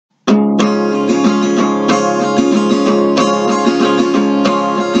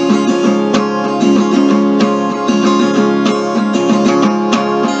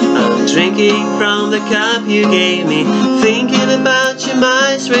drinking from the cup you gave me, thinking about you,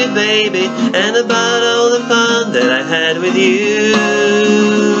 my sweet baby, and about all the fun that I had with you.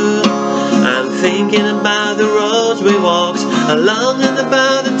 I'm thinking about the roads we walked along, and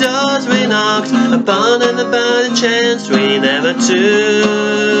about the doors we knocked upon, and about the chance we never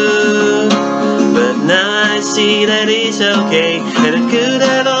took. But now I see that it's okay, and it could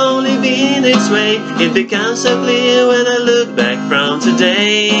have only been this way. It becomes so clear when I look back from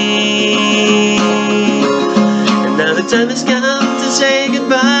today. And now the time has come to say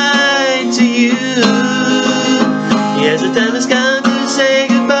goodbye to you. Yes, the time has come to say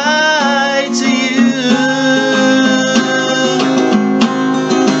goodbye to you.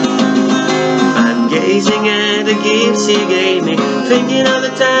 I'm gazing at the gifts you gave me, thinking of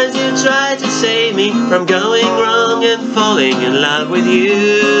the times you tried to save me from going wrong and falling in love with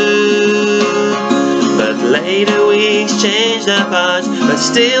you. But later we exchanged our paths, but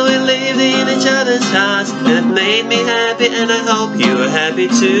still we lived in each other's hearts, and it made me happy, and I hope you are happy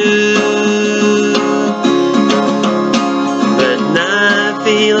too. But now I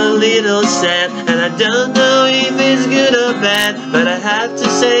feel a little sad, and I don't know if it's good or bad, but I have to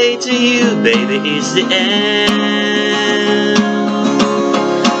say to you, baby, it's the end.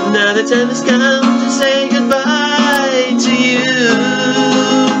 Now the time has come to say goodbye to you.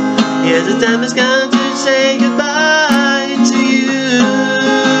 Yes, the time has come to say goodbye to you.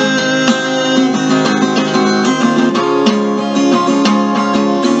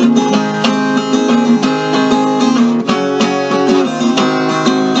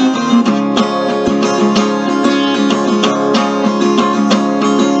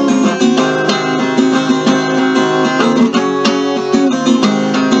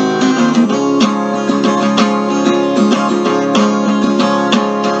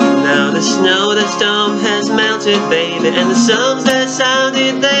 The snow, the storm has melted, baby, and the songs that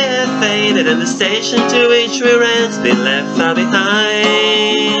sounded, they have faded, and the station to which we ran's been left far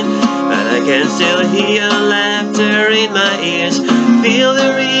behind. But I can still hear your laughter in my ears, feel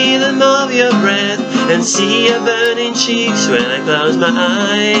the rhythm of your breath, and see your burning cheeks when I close my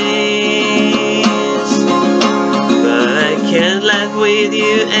eyes. But I can't laugh with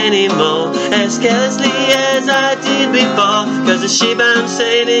you anymore as carelessly as I did before, 'cause the ship I'm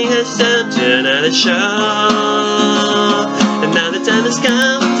sailing has turned to another shore. And now the time has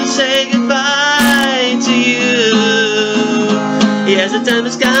come to say goodbye to you. Yes, the time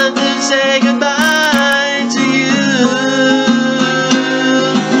has come to say goodbye to you.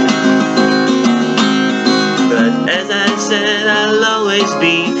 But as I said, I'll always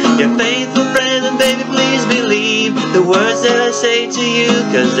be your faithful friend, and baby, please believe the words that I say to you,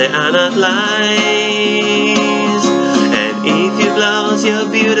 'cause they are not lies. And if you close your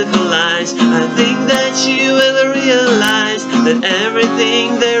beautiful eyes, I think that you will realize that everything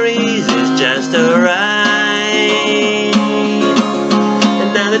there is just alright. And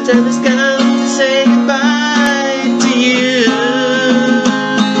now the time has come to say goodbye to you.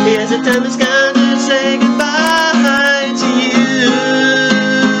 Yes, the time has come to say goodbye to you.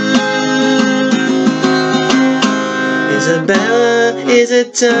 Izabella, is it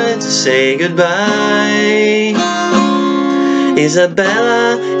time to say goodbye? Izabella,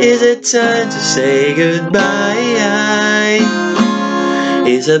 is it time to say goodbye?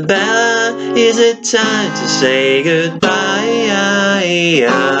 Izabella, is it time to say goodbye?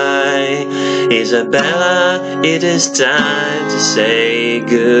 Izabella, it is time to say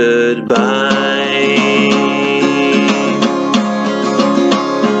goodbye.